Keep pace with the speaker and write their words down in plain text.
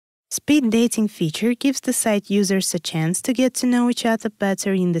Speed dating feature gives the site users a chance to get to know each other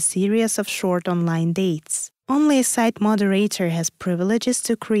better in the series of short online dates. Only a site moderator has privileges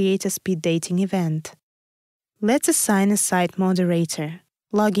to create a speed dating event. Let's assign a site moderator.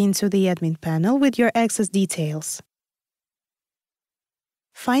 Log into the admin panel with your access details.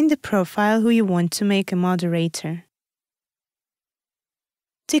 Find the profile who you want to make a moderator.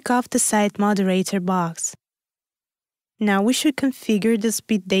 Tick off the site moderator box. Now we should configure the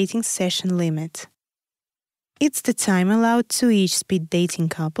speed dating session limit. It's the time allowed to each speed dating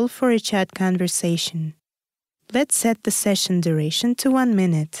couple for a chat conversation. Let's set the session duration to 1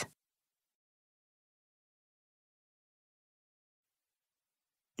 minute.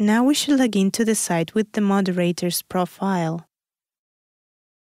 Now we should log into the site with the moderator's profile.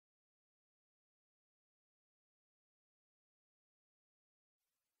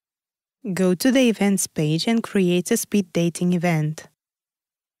 Go to the Events page and create a speed dating event.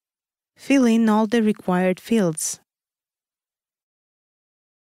 Fill in all the required fields.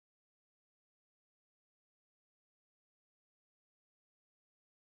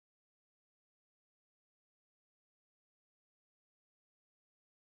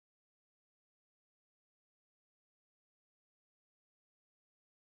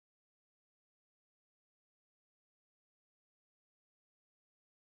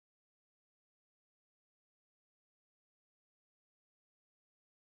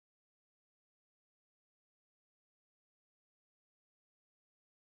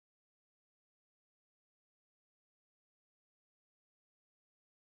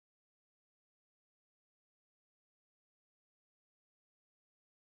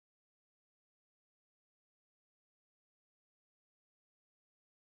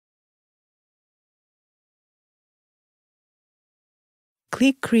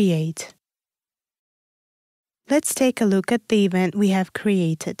 Click Create. Let's take a look at the event we have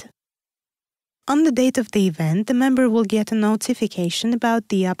created. On the date of the event, the member will get a notification about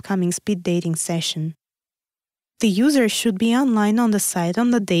the upcoming speed dating session. The user should be online on the site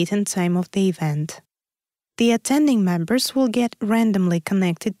on the date and time of the event. The attending members will get randomly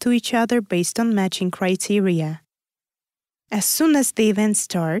connected to each other based on matching criteria. As soon as the event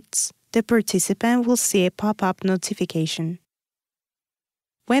starts, the participant will see a pop-up notification.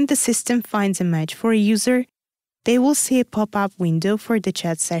 When the system finds a match for a user, they will see a pop-up window for the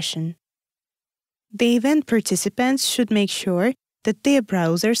chat session. The event participants should make sure that their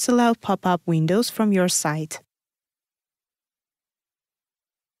browsers allow pop-up windows from your site.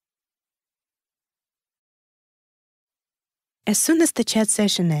 As soon as the chat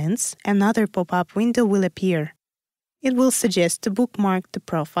session ends, another pop-up window will appear. It will suggest to bookmark the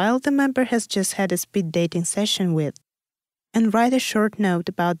profile the member has just had a speed dating session with, and write a short note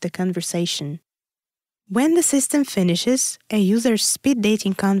about the conversation. When the system finishes a user's speed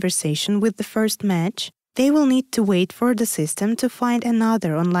dating conversation with the first match, they will need to wait for the system to find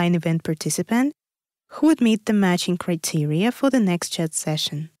another online event participant who would meet the matching criteria for the next chat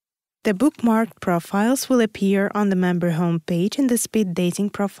session. The bookmarked profiles will appear on the member homepage in the speed dating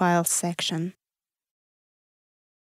profiles section.